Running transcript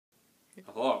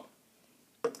Hello.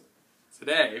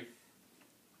 Today,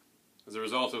 as a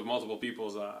result of multiple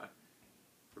people's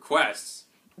requests,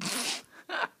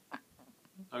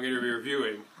 I'm going to be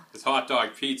reviewing this hot dog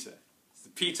pizza. It's the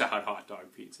Pizza Hut hot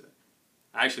dog pizza.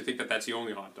 I actually think that that's the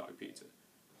only hot dog pizza.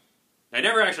 I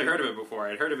never actually heard of it before.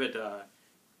 I'd heard of it, a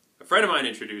friend of mine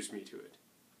introduced me to it.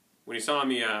 When he saw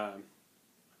me, when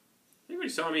he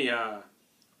saw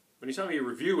me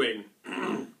reviewing,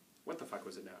 what the fuck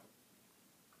was it now?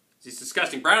 It's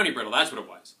disgusting brownie brittle, that's what it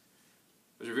was.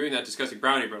 I was reviewing that disgusting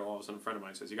brownie brittle, all of a sudden a friend of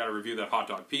mine says, you gotta review that hot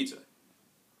dog pizza.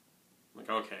 I'm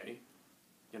like, okay.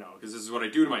 You know, because this is what I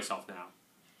do to myself now.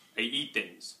 I eat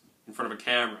things in front of a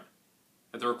camera,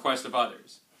 at the request of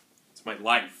others. It's my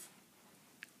life.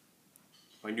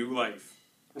 My new life.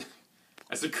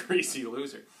 As a greasy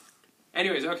loser.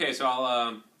 Anyways, okay, so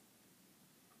I'm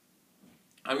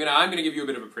gonna give you a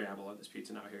bit of a preamble on this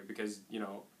pizza now here, because, you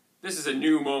know, this is a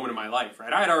new moment in my life,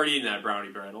 right? I had already eaten that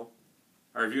brownie brittle.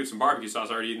 I reviewed some barbecue sauce,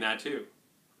 I already eaten that too.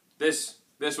 This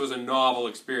was a novel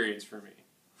experience for me.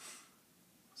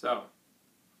 So,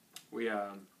 we,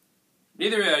 me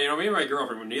and my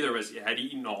girlfriend, neither of us had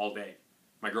eaten all day.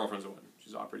 My girlfriend's the one,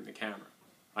 she's operating the camera.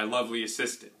 My lovely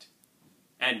assistant,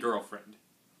 and girlfriend,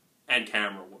 and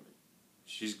camera woman.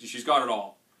 She's got it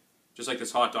all. Just like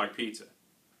this hot dog pizza.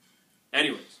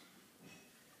 Anyways,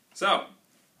 so,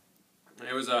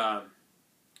 it was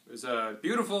a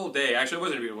beautiful day. Actually, it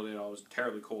wasn't a beautiful day at all. It was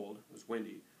terribly cold. It was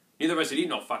windy. Neither of us had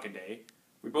eaten all fucking day.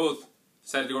 We both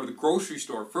decided to go to the grocery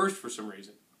store first for some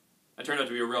reason. That turned out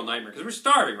to be a real nightmare, because we're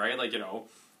starving, right? Like, you know,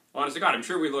 honest to God, I'm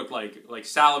sure we look like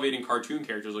salivating cartoon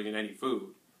characters looking at any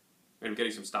food. I'm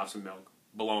getting some stuff, some milk,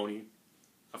 bologna,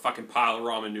 a fucking pile of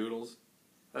ramen noodles.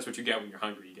 That's what you get when you're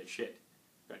hungry. You get shit.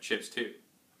 You got chips, too.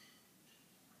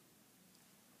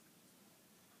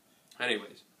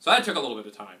 Anyways, so that took a little bit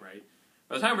of time, right?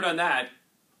 By the time we're done that,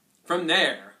 from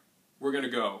there, we're going to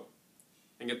go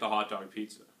and get the hot dog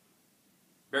pizza.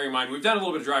 Bearing in mind, we've done a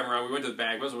little bit of driving around. We went to the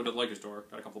bag, we went to the liquor store,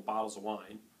 got a couple of bottles of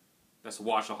wine. That's to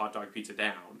wash the hot dog pizza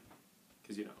down.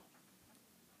 Because, you know,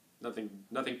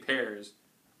 nothing pairs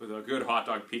with a good hot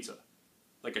dog pizza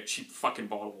like a cheap fucking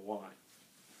bottle of wine.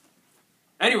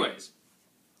 Anyways,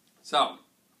 so,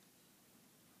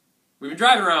 we've been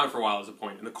driving around for a while as a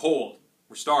point, in the cold.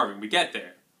 We're starving. We get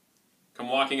there. Come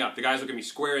walking up. The guys look at me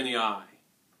square in the eye.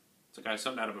 It's like I have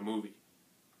something out of a movie.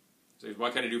 He says,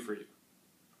 what can I do for you?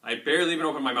 I barely even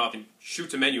opened my mouth and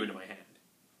shoots a menu into my hand.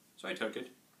 So I took it.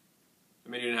 The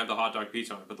menu didn't have the hot dog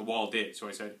pizza on it, but the wall did. So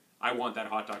I said, I want that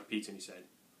hot dog pizza. And he said,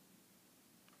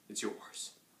 it's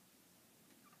yours.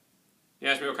 He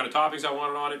asked me what kind of toppings I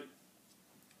wanted on it.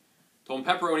 Told him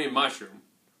pepperoni and mushroom.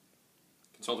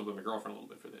 Consulted with my girlfriend a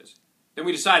little bit for this. Then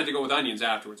we decided to go with onions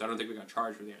afterwards. I don't think we got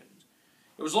charged for the onions.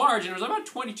 It was large, and it was about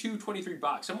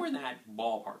 $22-23, somewhere in that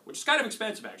ballpark, which is kind of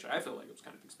expensive, actually. I feel like it was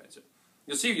kind of expensive.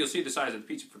 You'll see the size of the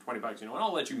pizza for $20, you know, and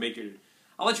I'll let you make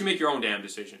your own damn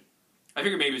decision. I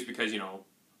figure maybe it's because, you know,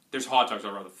 there's hot dogs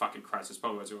all around the fucking crust. It's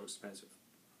probably why it's so expensive.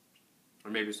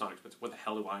 Or maybe it's not expensive. What the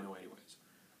hell do I know anyways?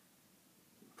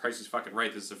 The price is fucking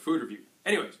right. This is a food review.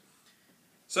 Anyways,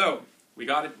 so, we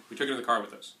got it. We took it in the car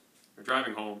with us. We're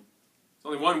driving home.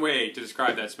 There's only one way to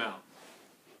describe that smell.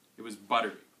 It was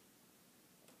buttery.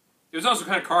 It was also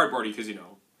kind of cardboardy because, you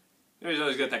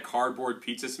always got that cardboard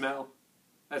pizza smell.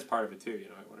 That's part of it too, you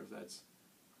know. I wonder if that's...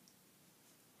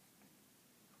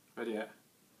 But yeah,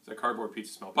 it's that cardboard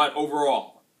pizza smell. But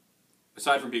overall,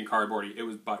 aside from being cardboardy, it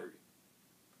was buttery.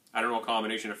 I don't know a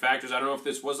combination of factors. I don't know if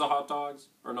this was the hot dogs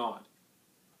or not.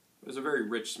 It was a very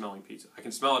rich smelling pizza. I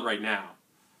can smell it right now.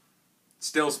 It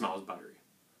still smells buttery.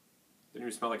 Didn't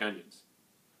even smell like onions.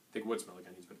 I think it would smell like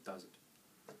onions, but it doesn't.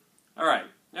 Alright,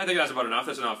 I think that's about enough.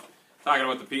 That's enough talking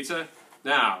about the pizza.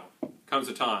 Now comes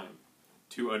the time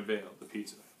to unveil the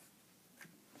pizza.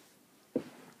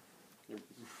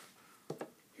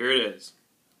 Here it is.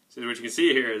 So what you can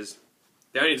see here is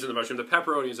the onions and the mushroom. The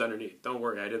pepperoni is underneath. Don't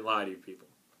worry, I didn't lie to you people.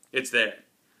 It's there.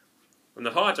 And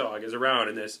the hot dog is around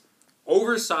in this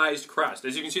oversized crust.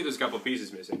 As you can see, there's a couple of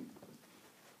pieces missing.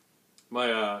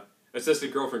 My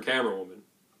assistant girlfriend camera woman,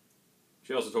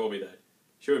 she also told me that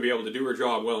she wouldn't be able to do her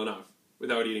job well enough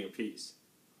without eating a piece.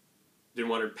 Didn't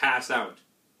want her to pass out.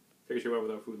 Figured she went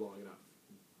without food long enough.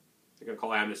 They're going to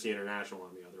call Amnesty International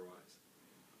on me otherwise.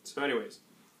 So anyways,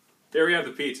 there we have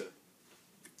the pizza.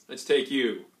 Let's take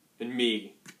you and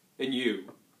me and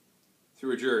you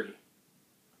through a journey.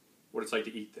 What it's like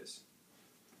to eat this.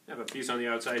 I have a piece on the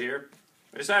outside here.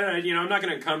 I decided, I'm not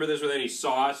going to encumber this with any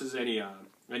sauces, any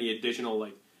additional,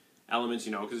 elements,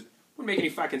 because it wouldn't make any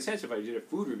fucking sense if I did a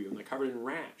food review and I covered it in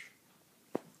ranch.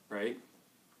 Right?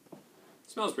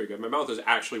 It smells pretty good. My mouth is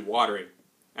actually watering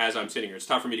as I'm sitting here. It's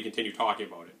tough for me to continue talking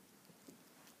about it.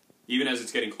 Even as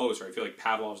it's getting closer, I feel like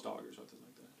Pavlov's dog or something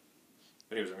like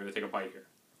that. Anyways, I'm going to take a bite here.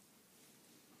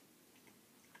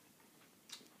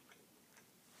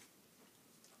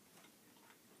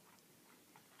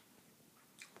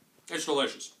 It's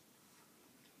delicious.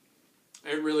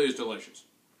 It really is delicious.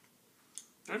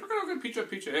 I forgot how good pizza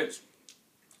is.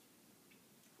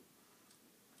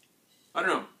 I don't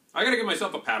know. I gotta give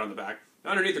myself a pat on the back.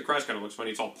 Underneath the crust kind of looks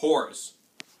funny. It's all porous.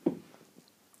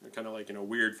 Kind of like, you know,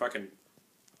 weird fucking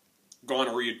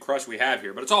gonorrhea crust we have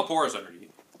here. But it's all porous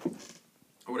underneath.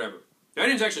 Or whatever. The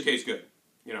onions actually taste good.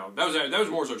 You know, that was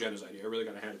more so Jenna's idea. I really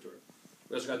gotta hand it to her.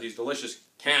 We also got these delicious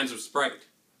cans of Sprite.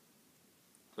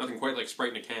 Nothing quite like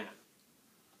Sprite in a can.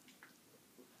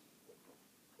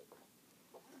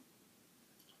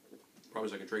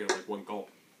 Probably I can drink it in like one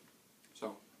gulp.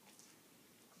 So.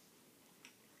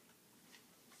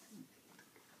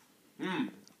 Mmm.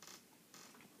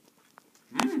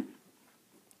 Mmm.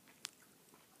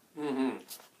 Mm-hmm.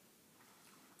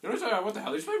 You know, what the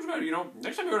hell? These flavors are good. You know,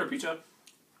 next time you order pizza,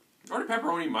 order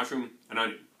pepperoni, mushroom, and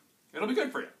onion. It'll be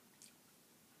good for you.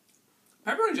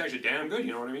 Pepperoni's actually damn good,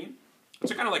 you know what I mean?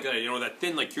 It's kind of like, you know, that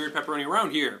thin, like, cured pepperoni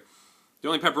around here. The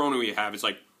only pepperoni we have is,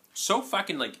 like, so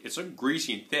fucking, like, it's so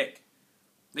greasy and thick.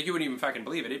 Like, you wouldn't even fucking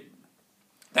believe it.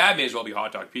 That may as well be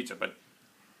hot dog pizza, but,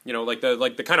 you know, like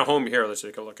the kind of home here, let's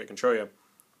take a look, I can show you.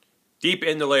 Deep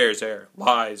in the layers there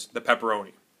lies the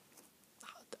pepperoni.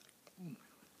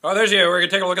 Oh, we're going to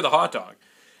take a look at the hot dog.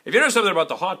 If you know something about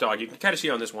the hot dog, you can kind of see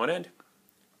on this one end.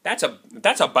 That's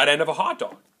a butt end of a hot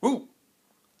dog. Woo!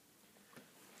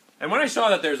 And when I saw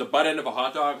that there's a butt end of a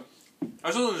hot dog, I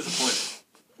was a little disappointed.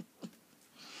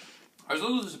 I was a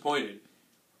little disappointed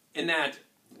in that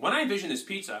when I envisioned this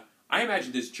pizza, I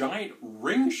imagined this giant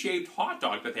ring-shaped hot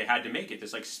dog that they had to make it,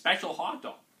 this like special hot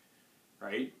dog,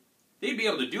 right? They'd be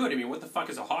able to do it. I mean, what the fuck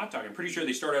is a hot dog? I'm pretty sure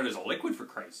they start out as a liquid, for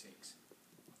Christ's sakes.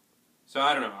 So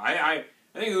I don't know. I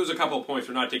think there was a couple of points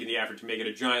for not taking the effort to make it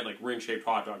a giant like ring-shaped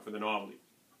hot dog for the novelty.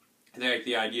 I think like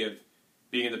the idea of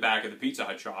being in the back of the Pizza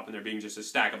Hut shop and there being just a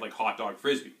stack of like hot dog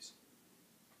frisbees.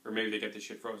 Or maybe they get this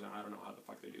shit frozen. I don't know how the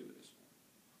fuck they do this.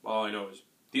 All I know is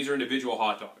these are individual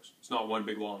hot dogs. It's not one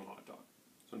big long hot dog.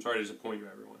 So I'm sorry to disappoint you,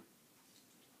 everyone.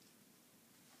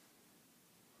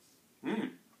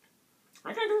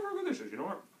 I can't do how good this is, you know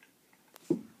what?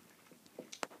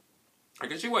 I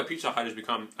can see why Pizza Hut has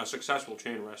become a successful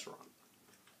chain restaurant.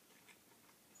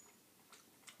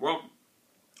 Well,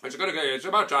 it's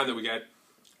about time that we get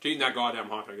to eating that goddamn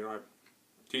hot dog. You know, I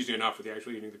teased you enough with the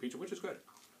actually eating the pizza, which is good.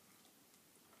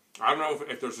 I don't know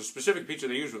if there's a specific pizza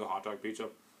they use with a hot dog pizza.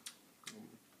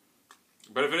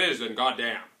 But if it is, then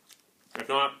goddamn. If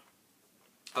not,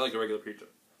 I like the regular pizza.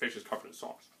 Fish is covered in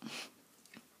sauce.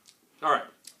 Alright,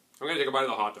 I'm going to take a bite of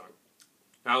the hot dog.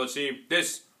 Now let's see,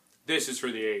 this is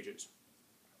for the ages.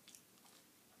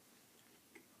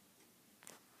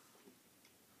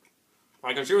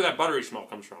 I can see where that buttery smell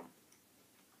comes from.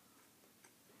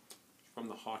 From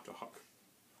the hot dog.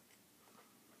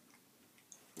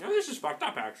 Now this is fucked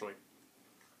up, actually.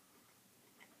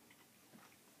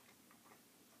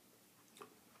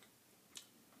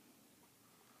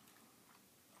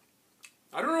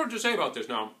 I don't know what to say about this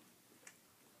now.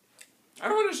 I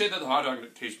don't want to say that the hot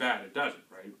dog tastes bad. It doesn't,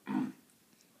 right?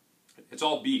 It's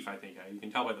all beef, I think. You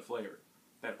can tell by the flavor.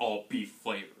 That all beef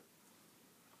flavor.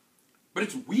 But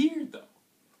it's weird, though.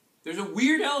 There's a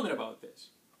weird element about this.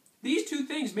 These two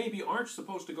things maybe aren't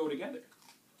supposed to go together.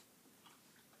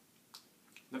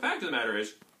 The fact of the matter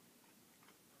is,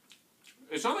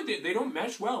 it's not like they don't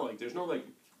mesh well. Like, there's no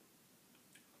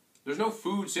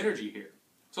food synergy here.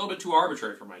 It's a little bit too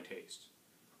arbitrary for my taste.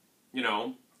 You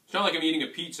know? It's not like I'm eating a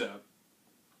pizza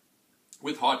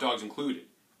with hot dogs included.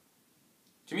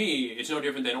 To me, it's no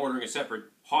different than ordering a separate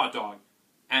hot dog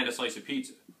and a slice of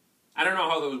pizza. I don't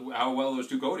know how well those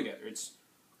two go together.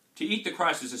 To eat the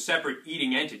crust is a separate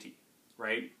eating entity,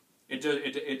 right? It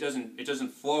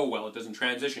doesn't flow well. It doesn't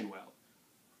transition well.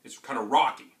 It's kind of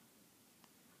rocky.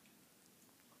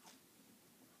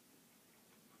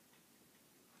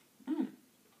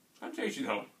 It's kind of tasty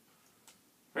though.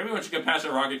 Maybe once you get past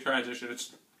that rocky transition,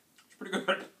 it's pretty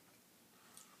good.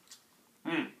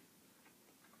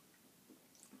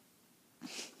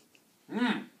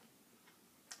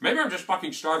 Maybe I'm just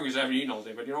fucking starving because I haven't eaten all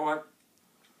day, but you know what?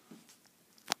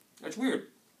 It's weird.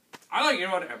 You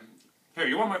know what? Here,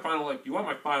 you want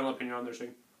my final opinion on this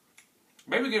thing?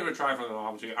 Maybe give it a try for the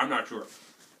novelty. I'm not sure.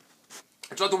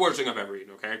 It's not the worst thing I've ever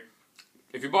eaten, okay?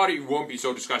 If you bought it, you won't be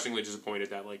so disgustingly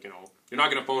disappointed that, like, you know, you're not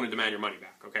going to phone and demand your money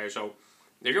back, okay? So,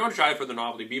 if you want to try it for the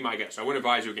novelty, be my guest. I wouldn't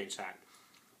advise you against that.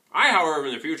 However,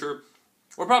 in the future,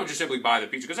 Or probably just simply buy the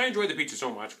pizza, because I enjoy the pizza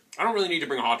so much. I don't really need to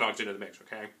bring hot dogs into the mix,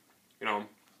 okay? You know,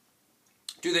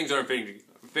 two things aren't fitting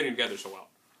together so well.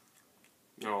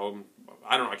 You know,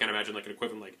 I don't know, I can't imagine like an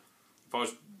equivalent, like, if I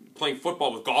was playing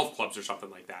football with golf clubs or something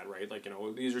like that, right? Like, you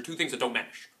know, these are two things that don't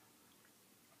mesh.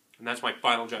 And that's my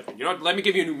final judgment. You know what, let me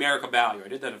give you a numerical value. I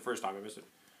did that the first time, I missed it.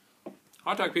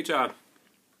 Hot dog pizza,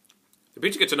 the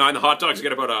pizza gets a 9, the hot dogs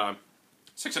get about a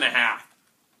 6.5.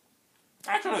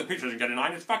 Actually, the pizza doesn't get a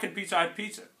 9, it's fucking Pizza Hut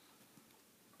pizza.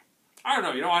 I don't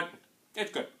know, you know what?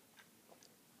 It's good.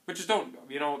 But just don't,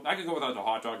 you know, I could go without the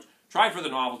hot dogs. Try it for the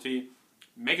novelty.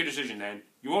 Make a decision then.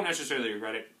 You won't necessarily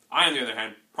regret it. I, on the other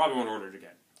hand, probably won't order it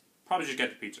again. Probably just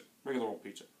get the pizza. Regular old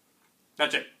pizza.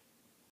 That's it.